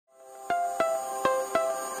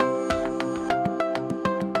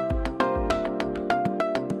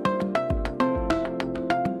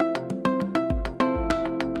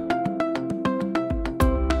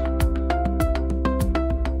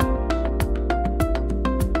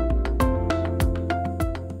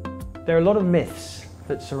There are a lot of myths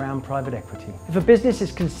that surround private equity. If a business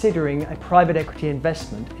is considering a private equity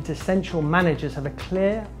investment, it's essential managers have a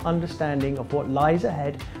clear understanding of what lies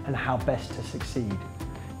ahead and how best to succeed.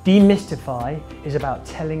 Demystify is about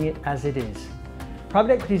telling it as it is.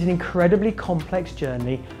 Private equity is an incredibly complex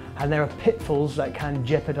journey, and there are pitfalls that can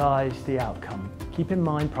jeopardize the outcome. Keep in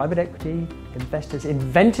mind, private equity investors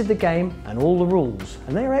invented the game and all the rules,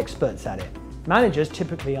 and they are experts at it. Managers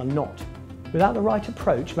typically are not. Without the right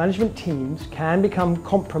approach, management teams can become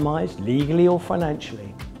compromised legally or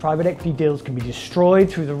financially. Private equity deals can be destroyed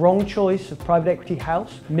through the wrong choice of private equity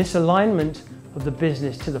house, misalignment of the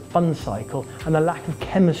business to the fund cycle, and the lack of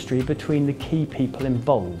chemistry between the key people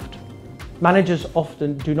involved. Managers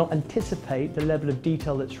often do not anticipate the level of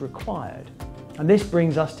detail that's required, and this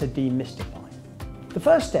brings us to demystify. The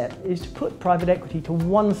first step is to put private equity to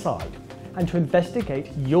one side and to investigate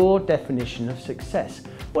your definition of success.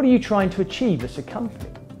 What are you trying to achieve as a company?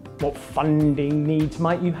 What funding needs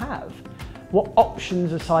might you have? What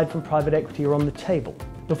options aside from private equity are on the table?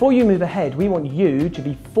 Before you move ahead, we want you to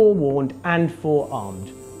be forewarned and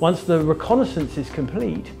forearmed. Once the reconnaissance is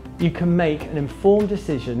complete, you can make an informed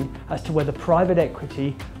decision as to whether private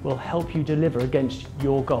equity will help you deliver against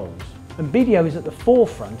your goals. And BDO is at the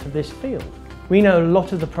forefront of this field. We know a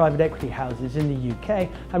lot of the private equity houses in the UK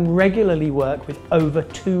and regularly work with over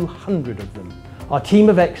 200 of them. Our team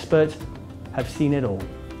of experts have seen it all.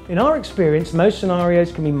 In our experience, most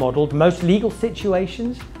scenarios can be modelled, most legal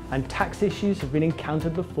situations and tax issues have been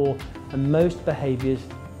encountered before, and most behaviours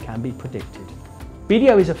can be predicted.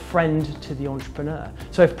 BDO is a friend to the entrepreneur,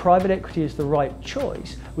 so if private equity is the right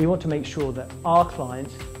choice, we want to make sure that our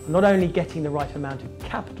clients are not only getting the right amount of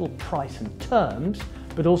capital, price and terms,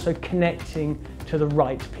 but also connecting to the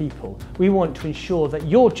right people. We want to ensure that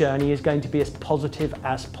your journey is going to be as positive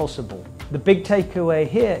as possible. The big takeaway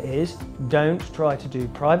here is don't try to do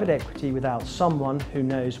private equity without someone who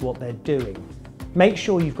knows what they're doing. Make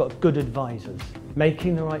sure you've got good advisors.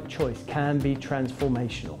 Making the right choice can be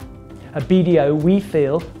transformational. At BDO, we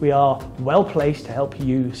feel we are well placed to help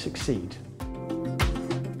you succeed.